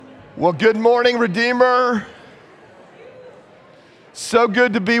Well, good morning, Redeemer. So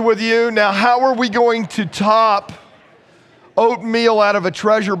good to be with you. Now, how are we going to top oatmeal out of a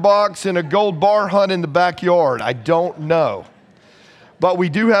treasure box and a gold bar hunt in the backyard? I don't know. But we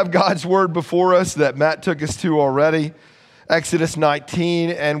do have God's word before us that Matt took us to already, Exodus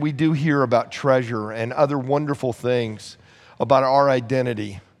 19, and we do hear about treasure and other wonderful things about our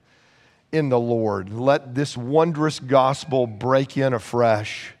identity in the Lord. Let this wondrous gospel break in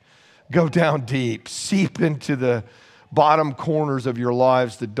afresh. Go down deep, seep into the bottom corners of your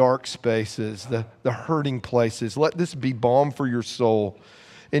lives, the dark spaces, the hurting places. Let this be balm for your soul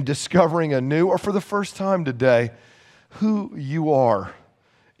in discovering anew, or for the first time today, who you are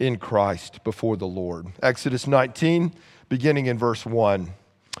in Christ before the Lord. Exodus 19, beginning in verse 1.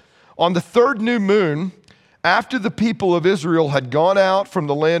 On the third new moon, after the people of Israel had gone out from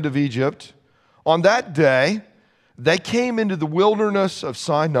the land of Egypt, on that day, they came into the wilderness of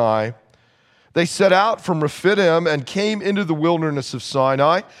Sinai. They set out from Rephidim and came into the wilderness of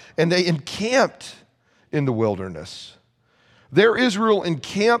Sinai, and they encamped in the wilderness. There Israel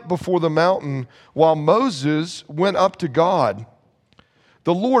encamped before the mountain while Moses went up to God.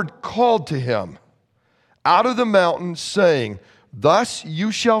 The Lord called to him out of the mountain, saying, "Thus you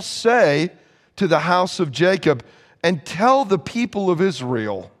shall say to the house of Jacob, and tell the people of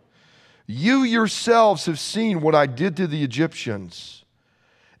Israel, you yourselves have seen what I did to the Egyptians,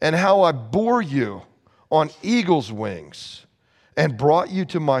 and how I bore you on eagle's wings and brought you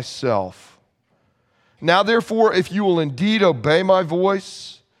to myself. Now therefore, if you will indeed obey my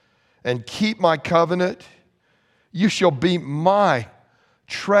voice and keep my covenant, you shall be my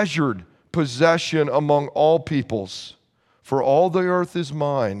treasured possession among all peoples, for all the earth is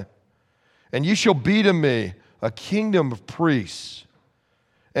mine. And you shall be to me a kingdom of priests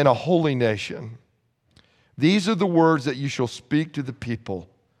and a holy nation. These are the words that you shall speak to the people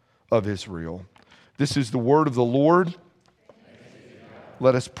of Israel." This is the word of the Lord.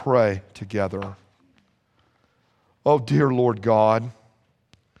 Let us pray together. Oh, dear Lord God,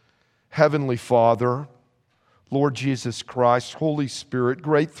 Heavenly Father, Lord Jesus Christ, Holy Spirit,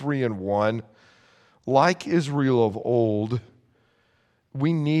 great three in one, like Israel of old,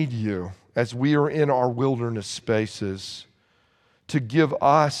 we need you as we are in our wilderness spaces to give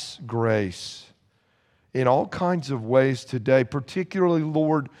us grace in all kinds of ways today. Particularly,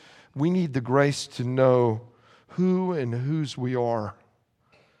 Lord, we need the grace to know who and whose we are.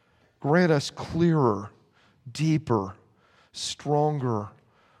 Grant us clearer, deeper, stronger,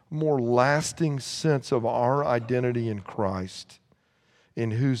 more lasting sense of our identity in Christ,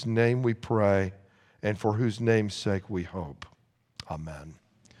 in whose name we pray and for whose name's sake we hope. Amen.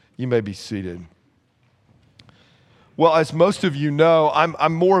 You may be seated. Well, as most of you know,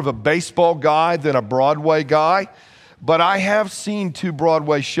 I'm more of a baseball guy than a Broadway guy, but I have seen two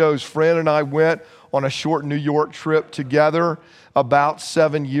Broadway shows. Fran and I went on a short New York trip together about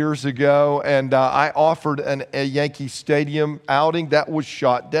 7 years ago, and I offered a Yankee Stadium outing that was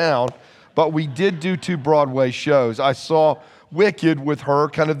shot down, but we did do two Broadway shows. I saw Wicked with her,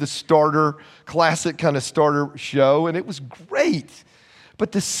 kind of the starter, classic kind of starter show, and it was great.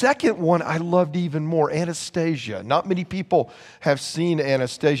 But the second one I loved even more, Anastasia. Not many people have seen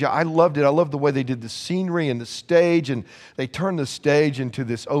Anastasia. I loved it. I loved the way they did the scenery and the stage, and they turned the stage into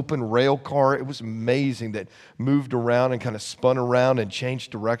this open rail car. It was amazing that moved around and kind of spun around and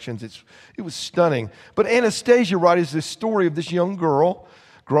changed directions. It was stunning. But Anastasia, right, is this story of this young girl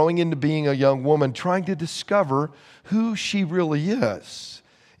growing into being a young woman, trying to discover who she really is.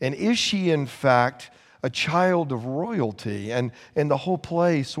 And is she, in fact, a child of royalty? And the whole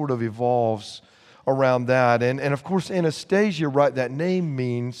play sort of evolves around that. And of course, Anastasia, right, that name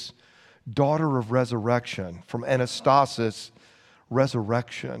means daughter of resurrection, from Anastasis,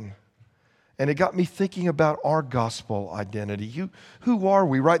 resurrection. And it got me thinking about our gospel identity. Who are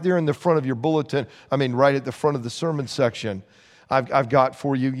we? Right there in the front of your bulletin, right at the front of the sermon section, I've got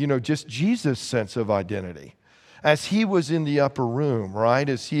for you, just Jesus' sense of identity. As he was in the upper room, right,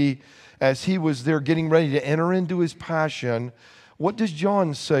 as he was there getting ready to enter into his passion, what does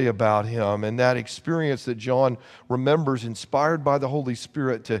John say about him and that experience that John remembers, inspired by the Holy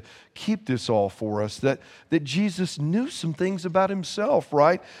Spirit to keep this all for us, that Jesus knew some things about himself,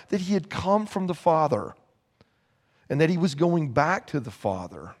 right? That he had come from the Father and that he was going back to the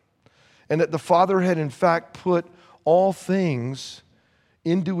Father, and that the Father had in fact put all things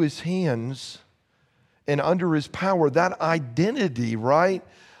into his hands and under his power. That identity, right,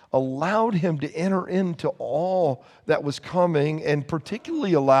 allowed him to enter into all that was coming, and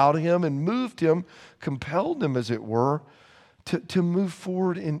particularly allowed him and moved him, compelled him, as it were, to move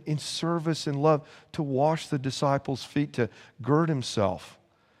forward in service and love, to wash the disciples' feet, to gird himself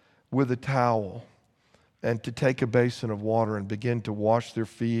with a towel and to take a basin of water and begin to wash their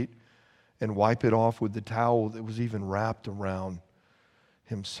feet and wipe it off with the towel that was even wrapped around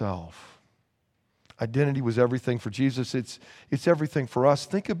himself. Identity was everything for Jesus. It's everything for us.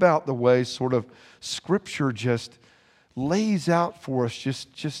 Think about the way sort of Scripture just lays out for us,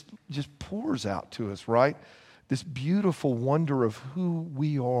 just pours out to us, right? This beautiful wonder of who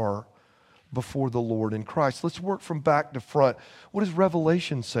we are before the Lord in Christ. Let's work from back to front. What does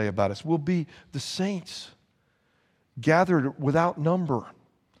Revelation say about us? We'll be the saints gathered without number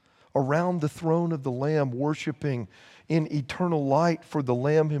around the throne of the Lamb, worshiping in eternal light, for the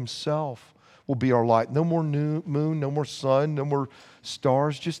Lamb himself will be our light. No more moon, no more sun, no more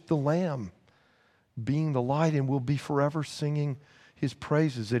stars, just the Lamb being the light, and we'll be forever singing his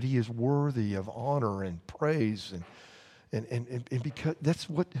praises, that he is worthy of honor and praise, and because that's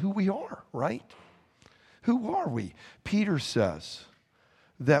who we are, right? Who are we? Peter says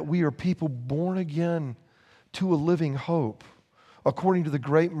that we are people born again to a living hope, according to the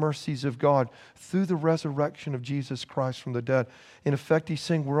great mercies of God, through the resurrection of Jesus Christ from the dead. In effect, he's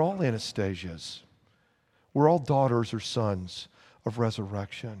saying we're all Anastasias. We're all daughters or sons of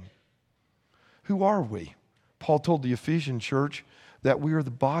resurrection. Who are we? Paul told the Ephesian church that we are the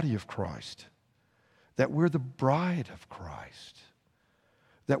body of Christ, that we're the bride of Christ,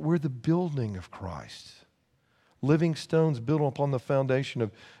 that we're the building of Christ, living stones built upon the foundation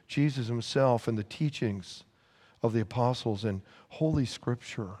of Jesus himself and the teachings of the apostles and Holy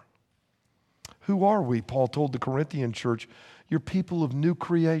Scripture. Who are we? Paul told the Corinthian church, you're people of new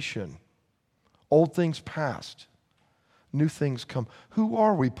creation. Old things past, new things come. Who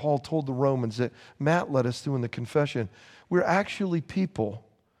are we? Paul told the Romans that Matt led us through in the confession. We're actually people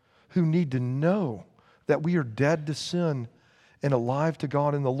who need to know that we are dead to sin and alive to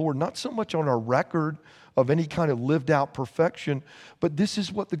God in the Lord. Not so much on our record of any kind of lived out perfection, but this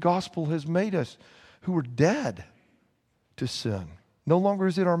is what the gospel has made us, who are dead to sin. No longer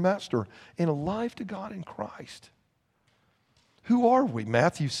is it our master, and alive to God in Christ. Who are we?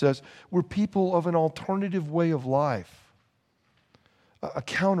 Matthew says we're people of an alternative way of life, a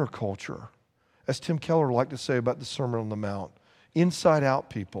counterculture, as Tim Keller liked to say about the Sermon on the Mount. Inside out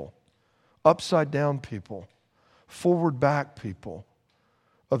people, upside down people, forward back people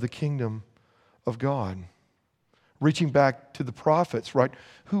of the kingdom of God. Reaching back to the prophets, right?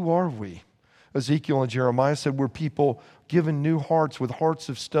 Who are we? Ezekiel and Jeremiah said we're people given new hearts, with hearts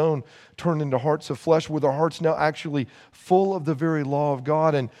of stone turned into hearts of flesh, with our hearts now actually full of the very law of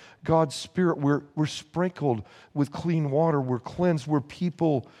God and God's Spirit. We're sprinkled with clean water. We're cleansed. We're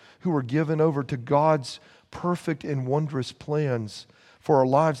people who are given over to God's perfect and wondrous plans for our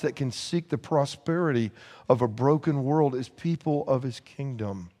lives that can seek the prosperity of a broken world as people of his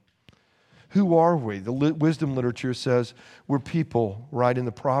kingdom. Who are we? The wisdom literature says we're people, right in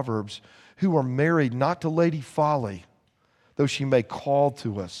the Proverbs, who are married not to Lady Folly, though she may call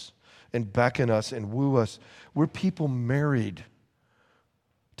to us and beckon us and woo us. We're people married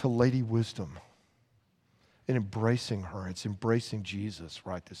to Lady Wisdom and embracing her. It's embracing Jesus,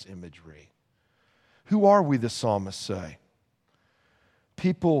 right, this imagery. Who are we, the psalmists say?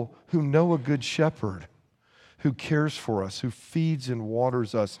 People who know a good shepherd, who cares for us, who feeds and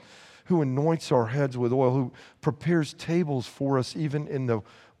waters us, who anoints our heads with oil, who prepares tables for us even in the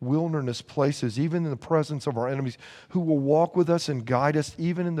wilderness places, even in the presence of our enemies, who will walk with us and guide us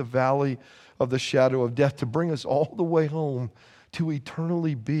even in the valley of the shadow of death, to bring us all the way home to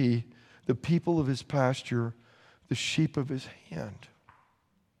eternally be the people of his pasture, the sheep of his hand.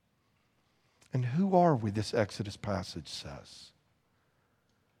 And who are we, this Exodus passage says?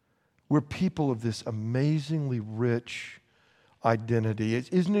 We're people of this amazingly rich identity.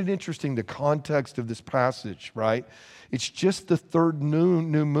 Isn't it interesting, the context of this passage, right? It's just the third new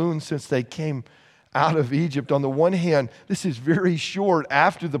moon since they came out of Egypt. On the one hand, this is very short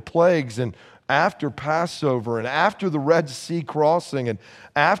after the plagues and after Passover and after the Red Sea crossing and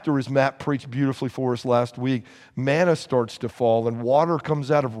after, as Matt preached beautifully for us last week, manna starts to fall and water comes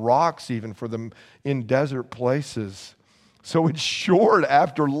out of rocks even for them in desert places. So it's short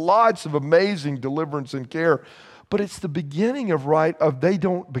after lots of amazing deliverance and care. But it's the beginning of they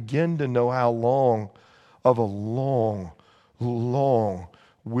don't begin to know how long of a long, long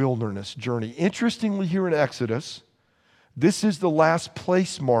wilderness journey. Interestingly, here in Exodus, this is the last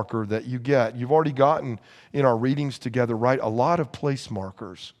place marker that you get. You've already gotten in our readings together, right? A lot of place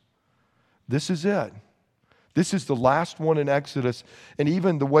markers. This is it. This is the last one in Exodus. And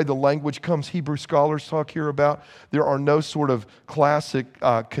even the way the language comes, Hebrew scholars talk here about, there are no sort of classic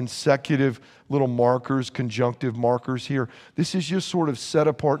consecutive little markers, conjunctive markers here. This is just sort of set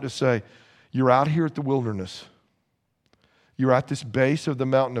apart to say, you're out here at the wilderness. You're at this base of the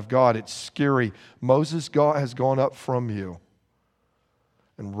mountain of God. It's scary. Moses has gone up from you.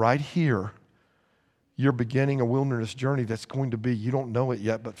 And right here, you're beginning a wilderness journey that's going to be, you don't know it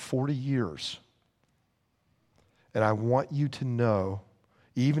yet, but 40 years. And I want you to know,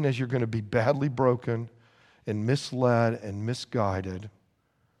 even as you're going to be badly broken and misled and misguided,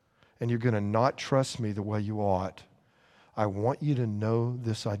 and you're going to not trust me the way you ought, I want you to know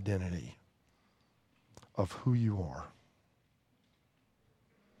this identity of who you are.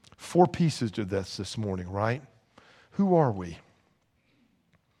 4 pieces to this morning, right? Who are we?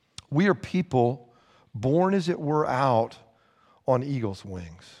 We are people born, as it were, out on eagle's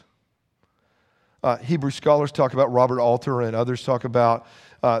wings. Hebrew scholars talk about, Robert Alter and others talk about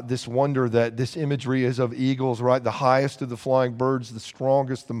this wonder that this imagery is of eagles, right? The highest of the flying birds, the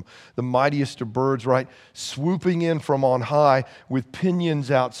strongest, the mightiest of birds, right? Swooping in from on high with pinions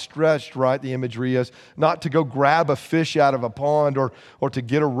outstretched, right? The imagery is not to go grab a fish out of a pond or to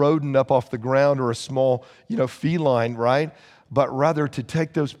get a rodent up off the ground or a small, feline, right? But rather to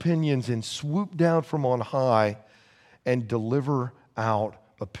take those pinions and swoop down from on high and deliver out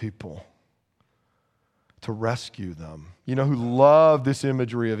a people, to rescue them. You know who loved this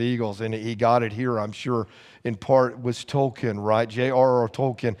imagery of eagles, and he got it here, I'm sure, in part, was Tolkien, right? J.R.R.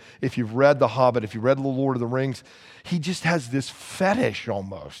 Tolkien. If you've read The Hobbit, if you've read The Lord of the Rings, he just has this fetish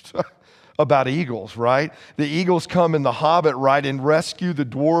almost about eagles, right? The eagles come in The Hobbit, right, and rescue the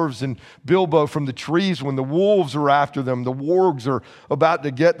dwarves and Bilbo from the trees when the wolves are after them. The wargs are about to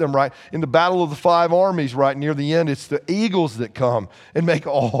get them, right? In the Battle of the Five Armies, right, near the end, it's the eagles that come and make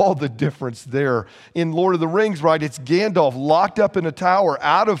all the difference there. In Lord of the Rings, right, it's Gandalf locked up in a tower,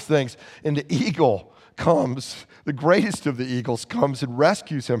 out of things, and the eagle comes, the greatest of the eagles comes and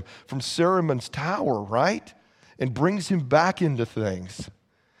rescues him from Saruman's tower, right? And brings him back into things.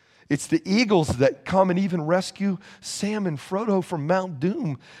 It's the eagles that come and even rescue Sam and Frodo from Mount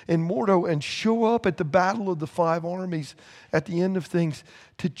Doom and Mordor and show up at the Battle of the Five Armies at the end of things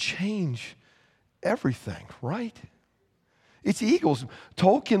to change everything, right? It's eagles.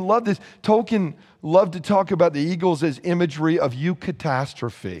 Tolkien loved this. Tolkien loved to talk about the eagles as imagery of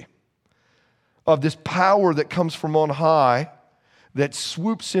eucatastrophe, of this power that comes from on high that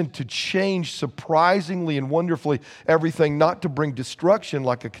swoops in to change surprisingly and wonderfully everything, not to bring destruction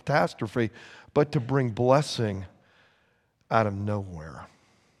like a catastrophe, but to bring blessing out of nowhere.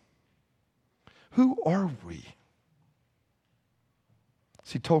 Who are we?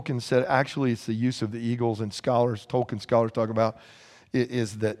 See, Tolkien said actually it's the use of the eagles, and Tolkien scholars talk about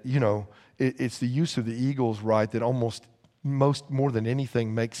is that, it's the use of the eagles, right, that almost more than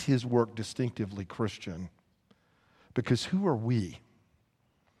anything makes his work distinctively Christian. Because who are we?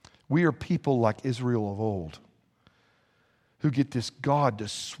 We are people like Israel of old who get this God to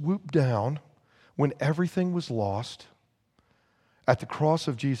swoop down when everything was lost at the cross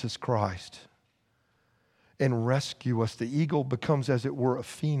of Jesus Christ and rescue us. The eagle becomes, as it were, a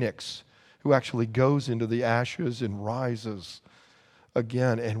phoenix who actually goes into the ashes and rises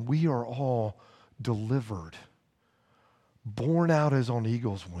again. And we are all delivered, born out as on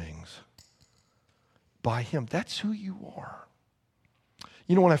eagle's wings by him. That's who you are.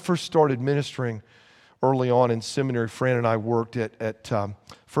 When I first started ministering early on in seminary, Fran and I worked at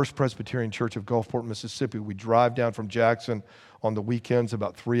First Presbyterian Church of Gulfport, Mississippi. We drive down from Jackson on the weekends,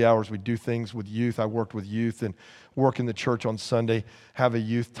 about 3 hours. We do things with youth. I worked with youth and work in the church on Sunday, have a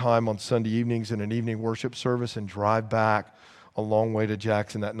youth time on Sunday evenings and an evening worship service, and drive back a long way to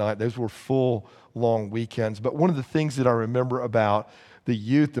Jackson that night. Those were full, long weekends. But one of the things that I remember about the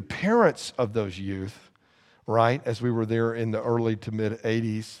youth, the parents of those youth, right, as we were there in the early to mid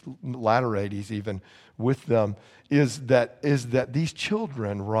 80s, latter 80s even, with them, is that these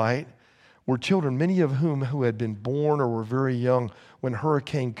children, right, were children, many of whom who had been born or were very young when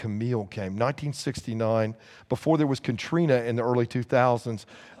Hurricane Camille came. 1969, before there was Katrina in the early 2000s,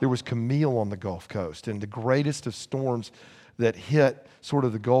 there was Camille on the Gulf Coast, and the greatest of storms that hit sort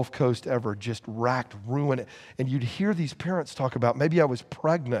of the Gulf Coast ever, just racked, ruined it. And you'd hear these parents talk about, maybe I was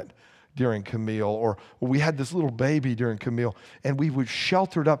pregnant during Camille, or we had this little baby during Camille, and we were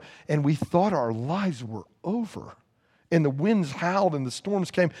sheltered up, and we thought our lives were over. And the winds howled, and the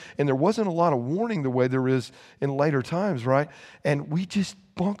storms came, and there wasn't a lot of warning the way there is in later times, right? And we just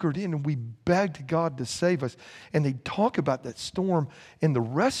bunkered in, and we begged God to save us. And they talk about that storm and the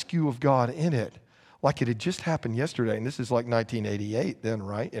rescue of God in it like it had just happened yesterday. And this is like 1988 then,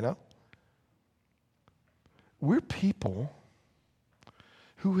 right? We're people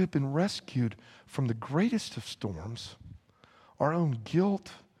who have been rescued from the greatest of storms, our own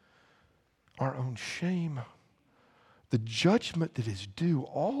guilt, our own shame, the judgment that is due,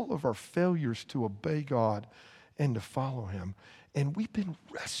 all of our failures to obey God and to follow him. And we've been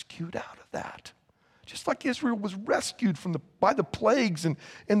rescued out of that. Just like Israel was rescued by the plagues and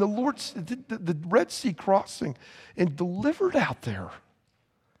the Lord's the Red Sea crossing and delivered out there.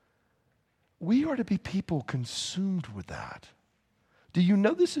 We are to be people consumed with that. Do you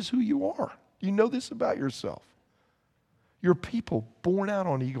know this is who you are? Do you know this about yourself? You're people born out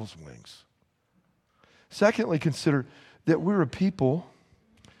on eagle's wings. Secondly, consider that we're a people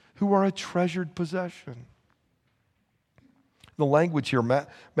who are a treasured possession. The language here,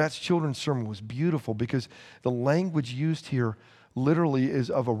 Matt's children's sermon was beautiful because the language used here literally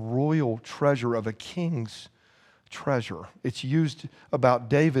is of a royal treasure, of a king's treasure. It's used about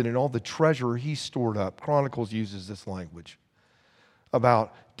David and all the treasure he stored up. Chronicles uses this language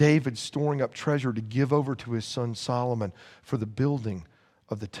about David storing up treasure to give over to his son Solomon for the building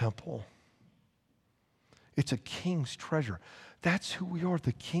of the temple. It's a king's treasure. That's who we are.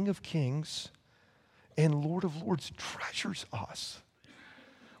 The King of Kings and Lord of Lords treasures us.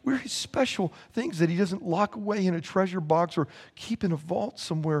 We're his special things that he doesn't lock away in a treasure box or keep in a vault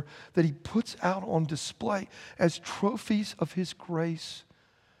somewhere, that he puts out on display as trophies of his grace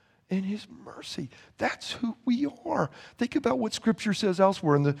and his mercy. That's who we are. Think about what Scripture says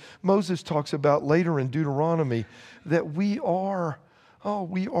elsewhere, and Moses talks about later in Deuteronomy, that we are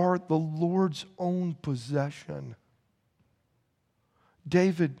the Lord's own possession.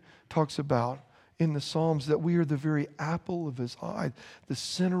 David talks about in the Psalms that we are the very apple of his eye, the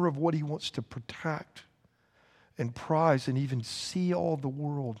center of what he wants to protect and prize and even see all the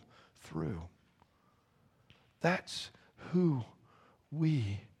world through. That's who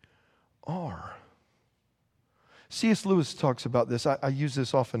we are. C.S. Lewis talks about this. I use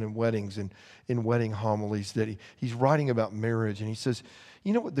this often in weddings and in wedding homilies, that he's writing about marriage, and he says,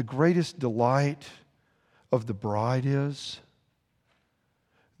 you know what the greatest delight of the bride is?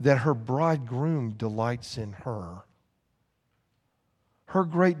 That her bridegroom delights in her. Her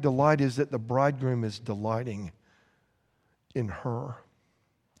great delight is that the bridegroom is delighting in her.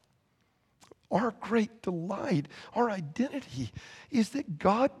 Our great delight, our identity, is that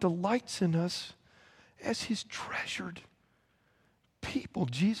God delights in us as his treasured people.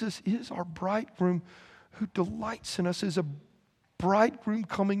 Jesus is our bridegroom who delights in us as a bridegroom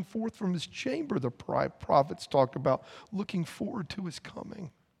coming forth from his chamber. The prophets talk about looking forward to his coming.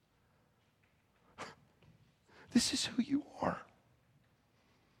 This is who you are.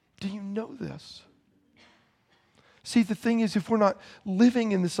 Do you know this? See, the thing is, if we're not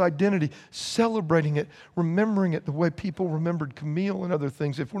living in this identity, celebrating it, remembering it the way people remembered Camille and other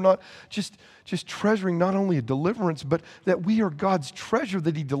things, if we're not just treasuring not only a deliverance, but that we are God's treasure,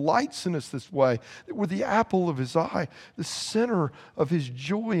 that he delights in us this way, that we're the apple of his eye, the center of his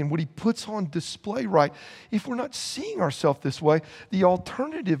joy and what he puts on display, right? If we're not seeing ourselves this way, the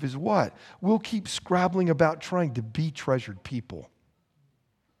alternative is what? We'll keep scrabbling about trying to be treasured people.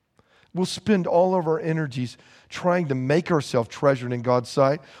 We'll spend all of our energies trying to make ourselves treasured in God's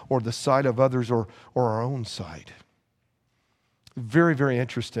sight or the sight of others or our own sight. Very, very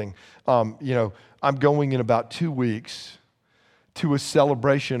interesting. I'm going in about 2 weeks to a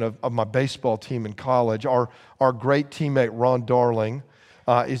celebration of my baseball team in college. Our great teammate, Ron Darling,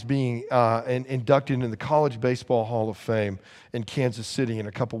 is being inducted into the College Baseball Hall of Fame in Kansas City in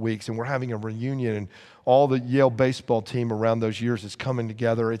a couple weeks, and we're having a reunion, and all the Yale baseball team around those years is coming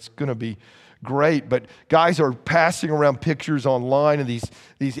together. It's going to be great, but guys are passing around pictures online, and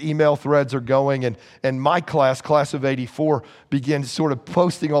these email threads are going, and my class of 84, began sort of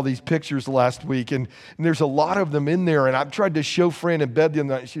posting all these pictures last week, and there's a lot of them in there, and I've tried to show Fran in bed the other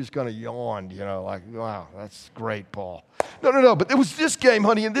night, and she was kind of yawned, like, wow, that's great, Paul. No, but it was this game,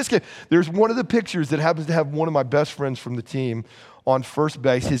 honey, in this game. There's one of the pictures that happens to have one of my best friends from the team on first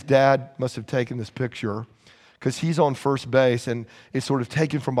base. His dad must have taken this picture because he's on first base, and it's sort of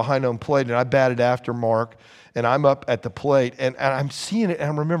taken from behind home plate, and I batted after Mark, and I'm up at the plate, and I'm seeing it, and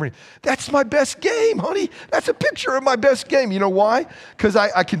I'm remembering, that's my best game, honey. That's a picture of my best game. You know why? Because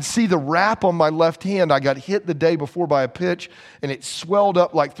I can see the wrap on my left hand. I got hit the day before by a pitch, and it swelled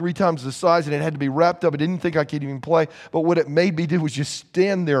up like 3 times the size, and it had to be wrapped up. I didn't think I could even play, but what it made me do was just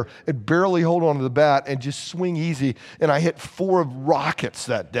stand there and barely hold on to the bat and just swing easy, and I hit 4 rockets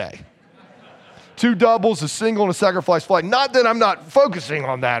that day. 2 doubles, a single, and a sacrifice fly. Not that I'm not focusing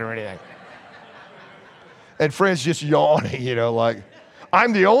on that or anything. And Fran's just yawning, like,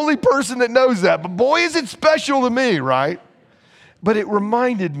 I'm the only person that knows that. But boy, is it special to me, right? But it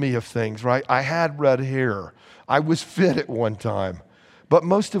reminded me of things, right? I had red hair. I was fit at one time. But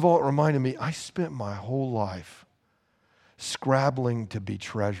most of all, it reminded me, I spent my whole life scrabbling to be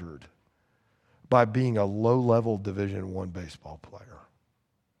treasured by being a low-level Division I baseball player.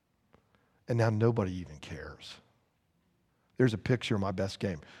 And now nobody even cares. There's a picture of my best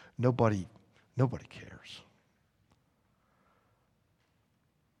game. Nobody cares.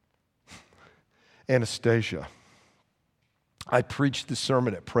 Anastasia. I preached the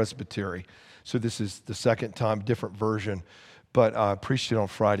sermon at Presbytery, so this is the second time, different version, but I preached it on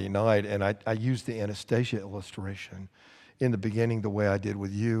Friday night, and I used the Anastasia illustration in the beginning the way I did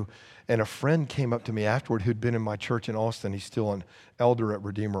with you. And a friend came up to me afterward who'd been in my church in Austin. He's still an elder at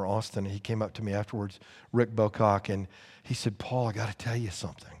Redeemer Austin. He came up to me afterwards, Rick Bocock, and he said, Paul, I got to tell you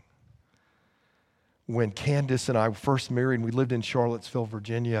something. When Candace and I first married, we lived in Charlottesville,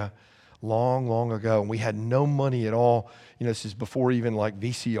 Virginia, long ago, and we had no money at all. You know, this is before even like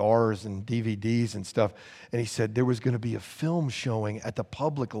VCRs and DVDs and stuff. And he said there was going to be a film showing at the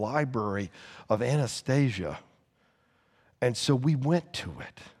public library of Anastasia. And so we went to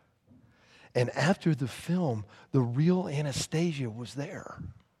it. And after the film, the real Anastasia was there.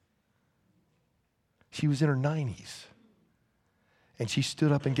 She was in her 90s. And she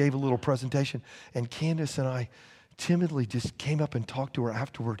stood up and gave a little presentation. And Candace and I timidly just came up and talked to her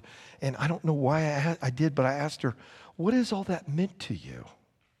afterward. And I don't know why I did, but I asked her, what has all that meant to you?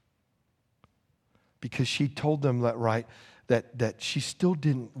 Because she told them that she still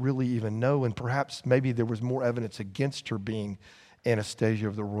didn't really even know, and perhaps maybe there was more evidence against her being Anastasia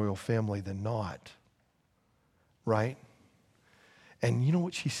of the royal family than not. Right? And you know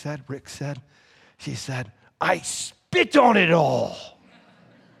what she said, Rick said? She said, I spit on it all.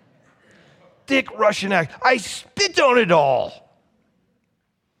 Thick Russian accent. I spit on it all.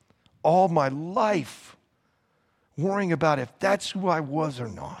 All my life worrying about if that's who I was or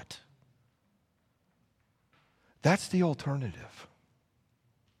not. That's the alternative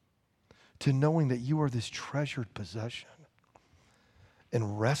to knowing that you are this treasured possession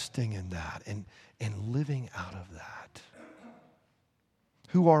and resting in that and living out of that.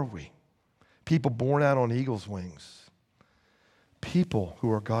 Who are we? People born out on eagle's wings. People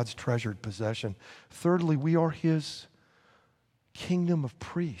who are God's treasured possession. Thirdly, we are his kingdom of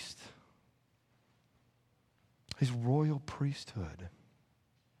priests. His royal priesthood.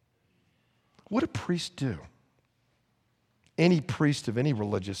 What do priests do? Any priest of any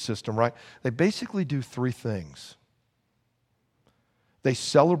religious system, right? They basically do three things. They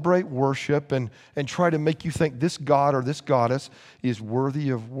celebrate worship and try to make you think this god or this goddess is worthy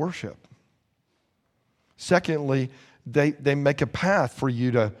of worship. Secondly, they make a path for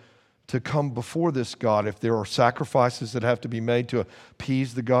you to come before this God. If there are sacrifices that have to be made to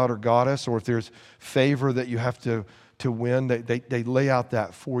appease the god or goddess, or if there's favor that you have to win, they lay out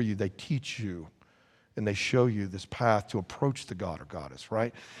that for you. They teach you and they show you this path to approach the god or goddess,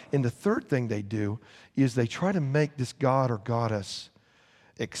 right? And the third thing they do is they try to make this god or goddess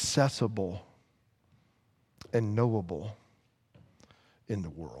accessible and knowable in the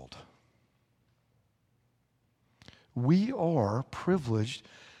world. We are privileged,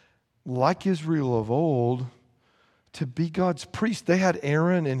 like Israel of old, to be God's priest. They had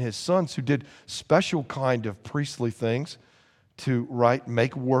Aaron and his sons who did special kind of priestly things to,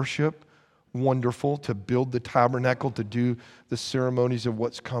 make worship wonderful, to build the tabernacle, to do the ceremonies of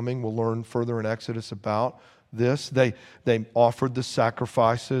what's coming. We'll learn further in Exodus about this. They offered the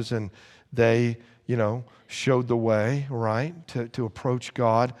sacrifices and they, showed the way, to approach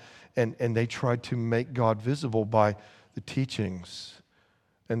God. And they tried to make God visible by the teachings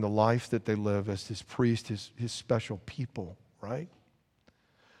and the life that they live as his priest, his special people, right?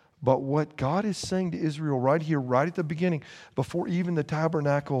 But what God is saying to Israel right here, right at the beginning, before even the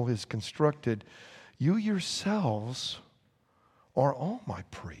tabernacle is constructed, you yourselves are all my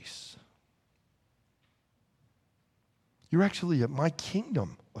priests. You're actually my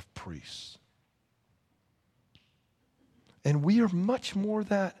kingdom of priests. And we are much more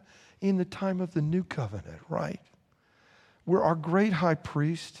that in the time of the new covenant, right? Where our great high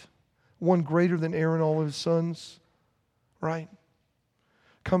priest, one greater than Aaron, all of his sons, right?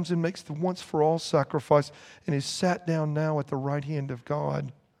 Comes and makes the once for all sacrifice and is sat down now at the right hand of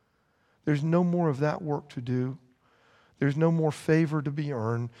God. There's no more of that work to do. There's no more favor to be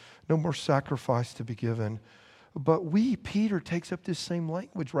earned, no more sacrifice to be given. But Peter takes up this same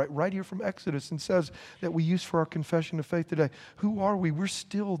language right here from Exodus and says that we use for our confession of faith today. Who are we? We're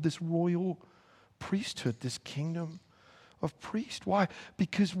still this royal priesthood, this kingdom of priests. Why?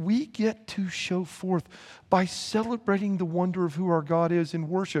 Because we get to show forth by celebrating the wonder of who our God is in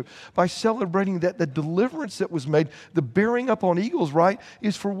worship, by celebrating that the deliverance that was made, the bearing up on eagles,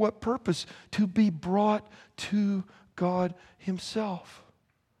 is for what purpose? To be brought to God himself.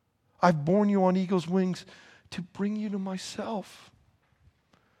 I've borne you on eagle's wings to bring you to myself.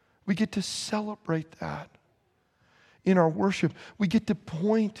 We get to celebrate that in our worship. We get to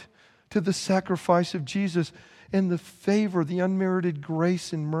point to the sacrifice of Jesus and the favor, the unmerited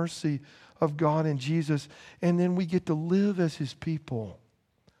grace and mercy of God in Jesus. And then we get to live as his people,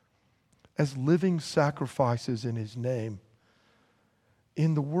 as living sacrifices in his name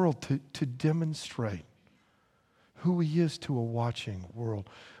in the world to demonstrate who he is to a watching world.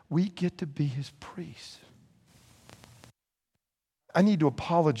 We get to be his priests. I need to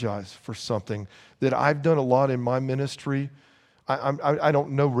apologize for something that I've done a lot in my ministry. I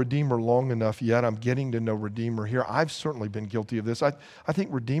don't know Redeemer long enough yet. I'm getting to know Redeemer here. I've certainly been guilty of this. I think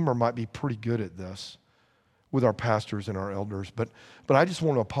Redeemer might be pretty good at this with our pastors and our elders. But I just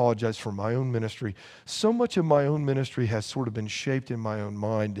want to apologize for my own ministry. So much of my own ministry has sort of been shaped in my own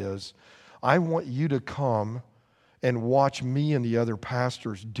mind is I want you to come and watch me and the other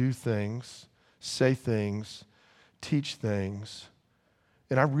pastors do things, say things, teach things.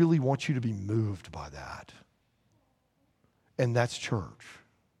 And I really want you to be moved by that. And that's church.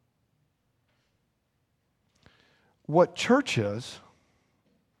 What church is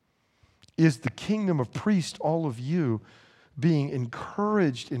the kingdom of priests, all of you being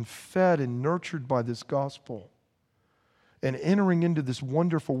encouraged and fed and nurtured by this gospel and entering into this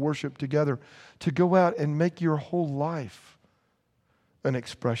wonderful worship together to go out and make your whole life an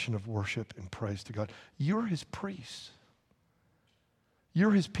expression of worship and praise to God. You're his priests.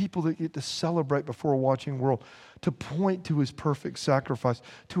 You're his people that get to celebrate before a watching world, to point to his perfect sacrifice,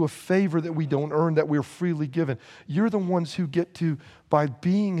 to a favor that we don't earn, that we're freely given. You're the ones who get to, by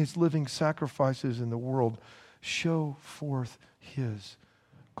being his living sacrifices in the world, show forth his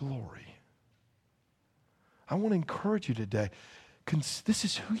glory. I want to encourage you today. This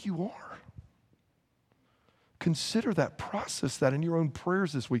is who you are. Consider that, process that in your own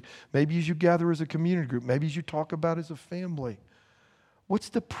prayers this week. Maybe as you gather as a community group, maybe as you talk about as a family. What's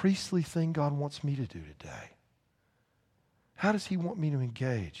the priestly thing God wants me to do today? How does he want me to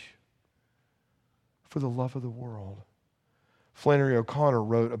engage for the love of the world? Flannery O'Connor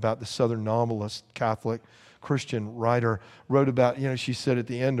wrote about the Southern novelist, Catholic, Christian writer, wrote about, she said at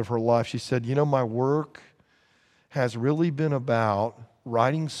the end of her life, she said, my work has really been about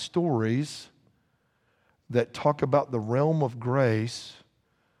writing stories that talk about the realm of grace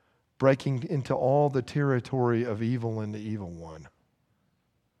breaking into all the territory of evil and the evil one.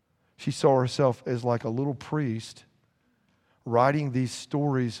 She saw herself as like a little priest writing these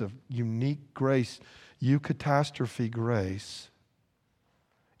stories of unique grace, eucatastrophe grace,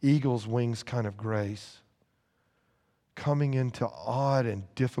 eagle's wings kind of grace, coming into odd and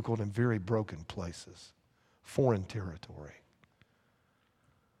difficult and very broken places, foreign territory.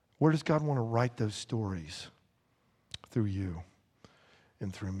 Where does God want to write those stories? Through you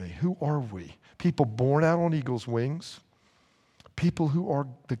and through me. Who are we? People born out on eagle's wings. People who are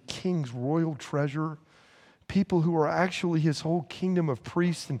the king's royal treasure. People who are actually his whole kingdom of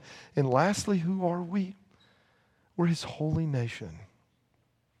priests. And lastly, who are we? We're his holy nation.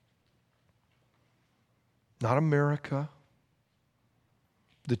 Not America.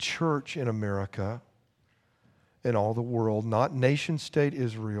 The church in America and all the world. Not nation state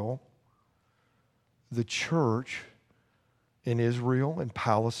Israel. The church in Israel and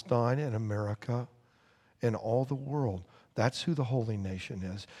Palestine and America and all the world. That's who the holy nation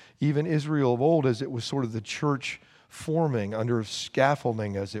is. Even Israel of old, as it was sort of the church forming under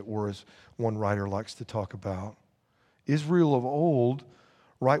scaffolding, as it were, as one writer likes to talk about. Israel of old,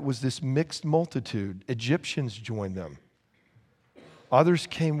 right, was this mixed multitude. Egyptians joined them. Others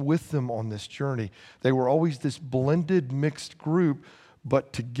came with them on this journey. They were always this blended, mixed group,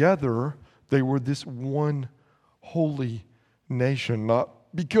 but together they were this one holy nation, not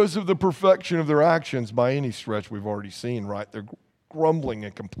because of the perfection of their actions by any stretch we've already seen, right? They're grumbling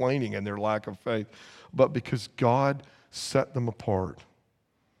and complaining in their lack of faith, but because God set them apart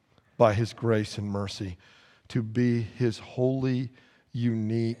by his grace and mercy to be his holy,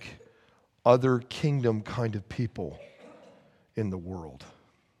 unique, other kingdom kind of people in the world.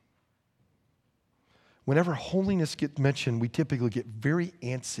 Whenever holiness gets mentioned, we typically get very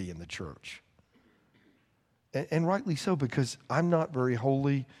antsy in the church. And rightly so, because I'm not very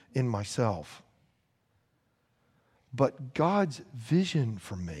holy in myself. But God's vision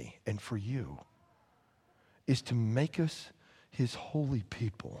for me and for you is to make us his holy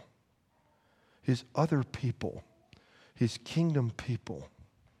people, his other people, his kingdom people,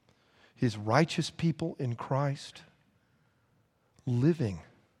 his righteous people in Christ, living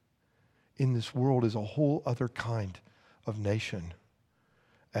in this world as a whole other kind of nation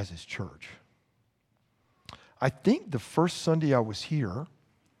as his church. I think the first Sunday I was here,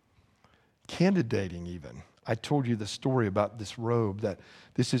 candidating even, I told you the story about this robe, that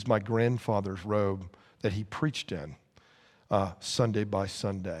this is my grandfather's robe that he preached in Sunday by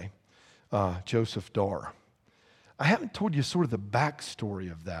Sunday, Joseph Darr. I haven't told you sort of the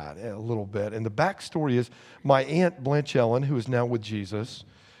backstory of that a little bit. And the backstory is my aunt Blanche Ellen, who is now with Jesus,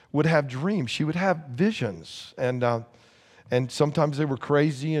 would have dreams. She would have visions. And sometimes they were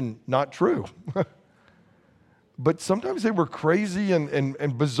crazy and not true. But sometimes they were crazy and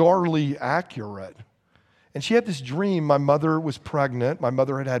bizarrely accurate. And she had this dream. My mother was pregnant. My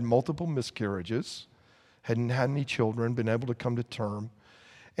mother had had multiple miscarriages, hadn't had any children, been able to come to term.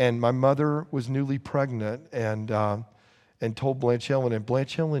 And my mother was newly pregnant and told Blanche Ellen. And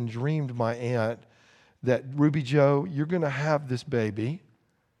Blanche Ellen dreamed my aunt that, Ruby Joe, you're going to have this baby.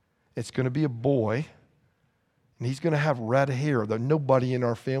 It's going to be a boy. And he's going to have red hair. Though nobody in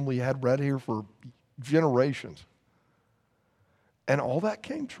our family had red hair for generations. And all that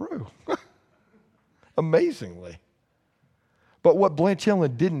came true. Amazingly. But what Blanche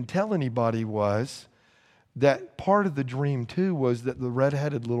Ellen didn't tell anybody was that part of the dream, too, was that the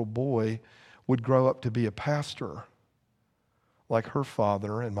redheaded little boy would grow up to be a pastor, like her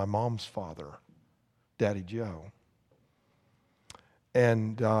father and my mom's father, Daddy Joe.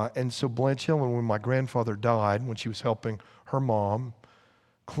 And so Blanche Ellen, when my grandfather died, when she was helping her mom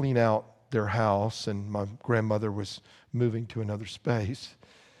clean out their house, and my grandmother was moving to another space,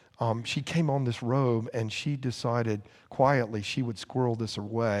 she came on this robe, and she decided quietly she would squirrel this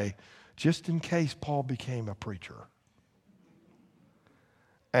away just in case Paul became a preacher.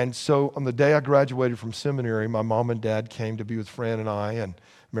 And so on the day I graduated from seminary, my mom and dad came to be with Fran and I, and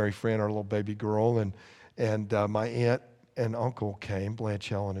Mary Fran, our little baby girl, and my aunt and uncle came,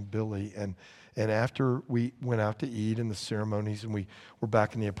 Blanche Ellen and Billy, and after we went out to eat in the ceremonies and we were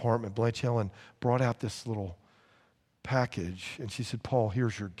back in the apartment, Blanche Ellen brought out this little package, and she said, Paul,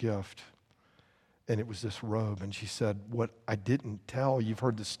 here's your gift. And it was this robe. And she said, what I didn't tell, you've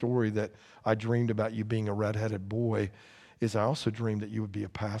heard the story that I dreamed about you being a redheaded boy, is I also dreamed that you would be a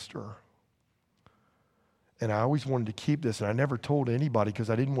pastor. And I always wanted to keep this, and I never told anybody because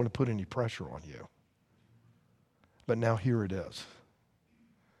I didn't want to put any pressure on you. But now here it is.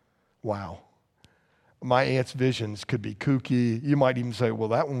 Wow. My aunt's visions could be kooky. You might even say, well,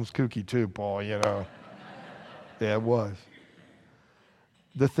 that one was kooky too, Paul, you know. Yeah, it was.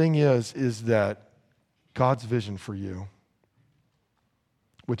 The thing is that God's vision for you,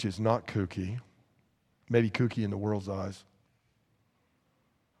 which is not kooky, maybe kooky in the world's eyes,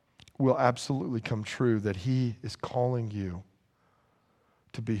 will absolutely come true, that He is calling you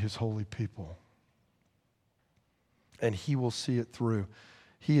to be His holy people. And He will see it through.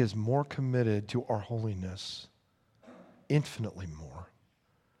 He is more committed to our holiness, infinitely more,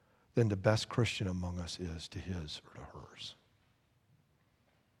 than the best Christian among us is to his or to hers.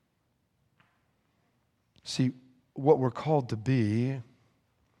 See, what we're called to be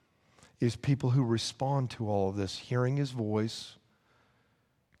is people who respond to all of this, hearing His voice,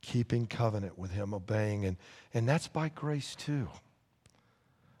 keeping covenant with Him, obeying, and that's by grace too.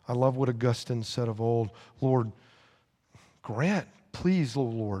 I love what Augustine said of old, Lord, grant, please, O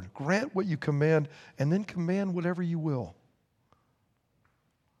Lord, grant what you command, and then command whatever you will.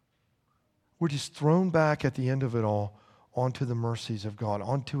 We're just thrown back at the end of it all onto the mercies of God,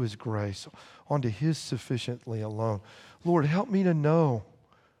 onto His grace, onto His sufficiently alone. Lord, help me to know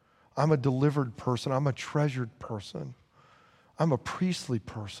I'm a delivered person. I'm a treasured person. I'm a priestly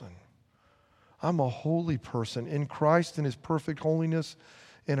person. I'm a holy person in Christ and His perfect holiness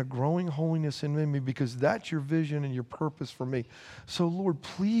and a growing holiness in me, because that's your vision and your purpose for me. So, Lord,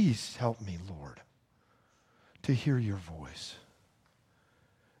 please help me, Lord, to hear your voice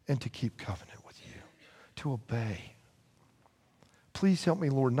and to keep covenant with you, to obey. Please help me,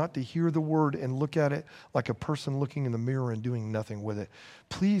 Lord, not to hear the word and look at it like a person looking in the mirror and doing nothing with it.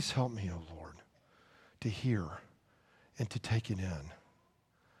 Please help me, O Lord, to hear and to take it in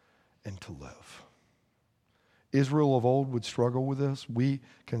and to live. Israel of old would struggle with this. We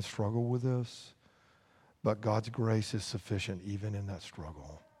can struggle with this. But God's grace is sufficient even in that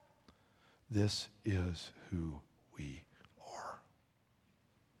struggle. This is who we are.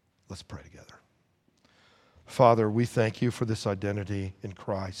 Let's pray together. Father, we thank you for this identity in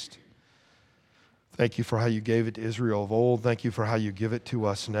Christ. Thank you for how you gave it to Israel of old. Thank you for how you give it to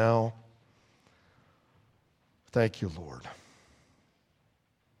us now. Thank you, Lord.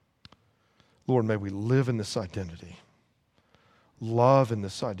 Lord, may we live in this identity, love in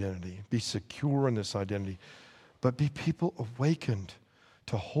this identity, be secure in this identity, but be people awakened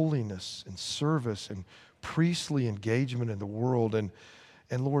to holiness and service and priestly engagement in the world. And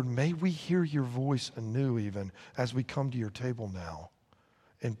Lord, may we hear your voice anew even as we come to your table now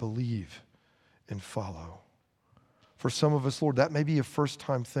and believe and follow. For some of us, Lord, that may be a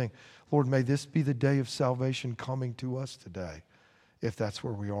first-time thing. Lord, may this be the day of salvation coming to us today if that's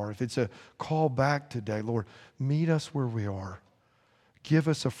where we are. If it's a call back today, Lord, meet us where we are. Give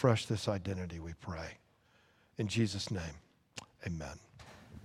us afresh this identity, we pray. In Jesus' name, amen.